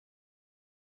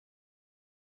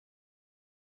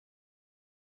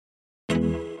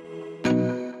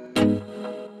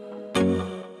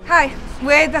Hi,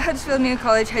 we're the Huddersfield New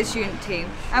College Head Student team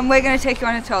and we're going to take you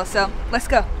on a tour, so let's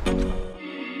go.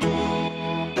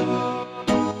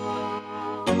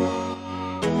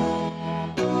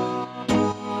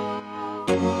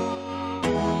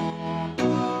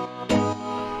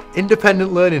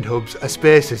 Independent learning hubs are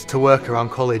spaces to work around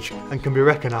college and can be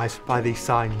recognised by these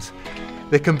signs.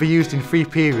 They can be used in free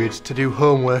periods to do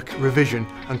homework, revision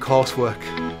and coursework.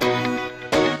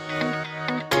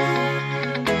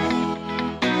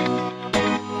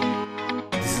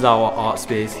 This is our art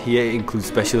space. Here it includes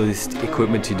specialist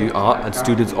equipment to do art, and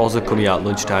students also come here at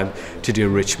lunchtime to do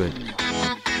enrichment.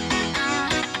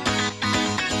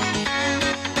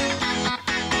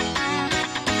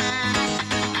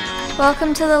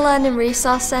 Welcome to the Learning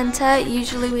Resource Centre.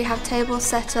 Usually we have tables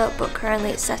set up, but currently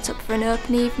it's set up for an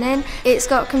open evening. It's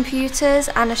got computers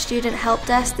and a student help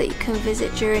desk that you can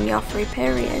visit during your free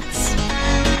periods.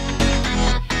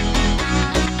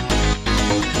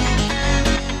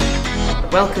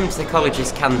 Welcome to the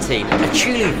college's canteen, a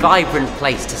truly vibrant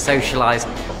place to socialise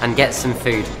and get some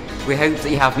food. We hope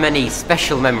that you have many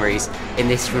special memories in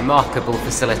this remarkable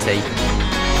facility.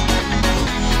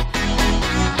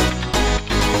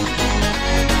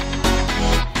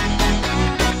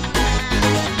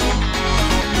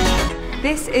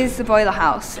 This is the Boiler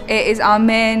House. It is our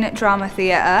main drama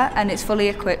theatre and it's fully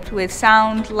equipped with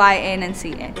sound, lighting and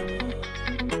seating.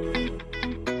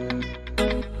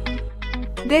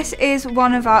 This is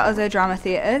one of our other drama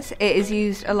theatres. It is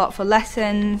used a lot for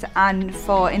lessons and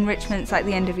for enrichments like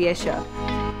the end of year show.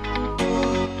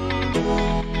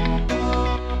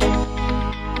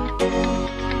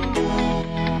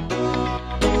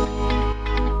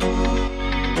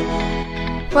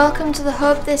 Welcome to the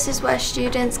Hub. This is where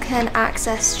students can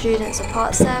access student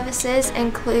support services,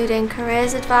 including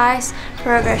careers advice,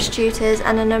 progress tutors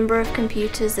and a number of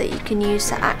computers that you can use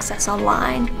to access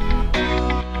online.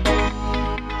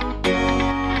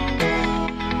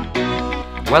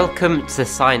 Welcome to the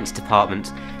Science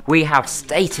Department. We have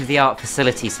state-of-the-art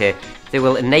facilities here that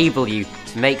will enable you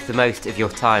to make the most of your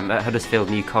time at Huddersfield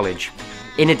New College.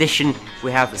 In addition,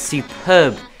 we have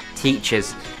superb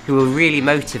teachers who will really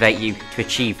motivate you to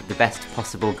achieve the best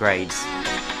possible grades.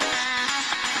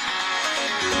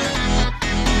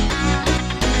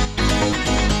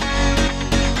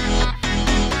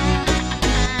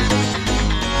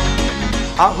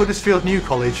 At Huddersfield New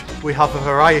College, we have a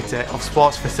variety of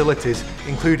sports facilities,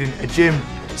 including a gym,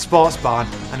 sports barn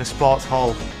and a sports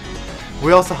hall.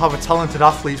 We also have a talented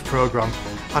athletes programme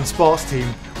and sports team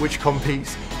which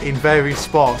competes in various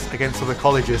sports against other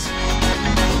colleges.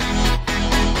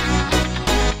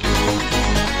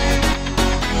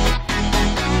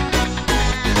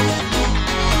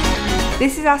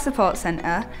 This is our support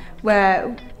centre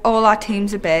where all our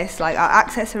teams are based, like our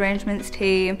access arrangements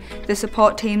team, the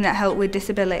support team that help with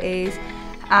disabilities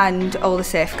and all the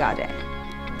safeguarding.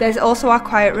 There's also our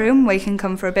quiet room where you can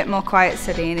come for a bit more quiet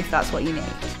studying if that's what you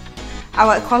need.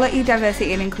 Our equality,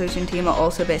 diversity and inclusion team are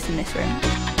also based in this room.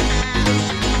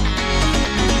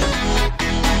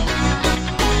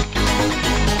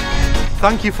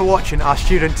 Thank you for watching our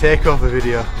student takeover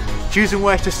video. Choosing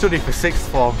where to study for sixth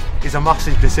form is a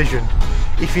massive decision.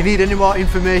 If you need any more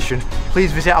information,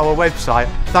 please visit our website.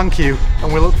 Thank you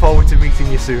and we look forward to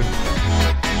meeting you soon.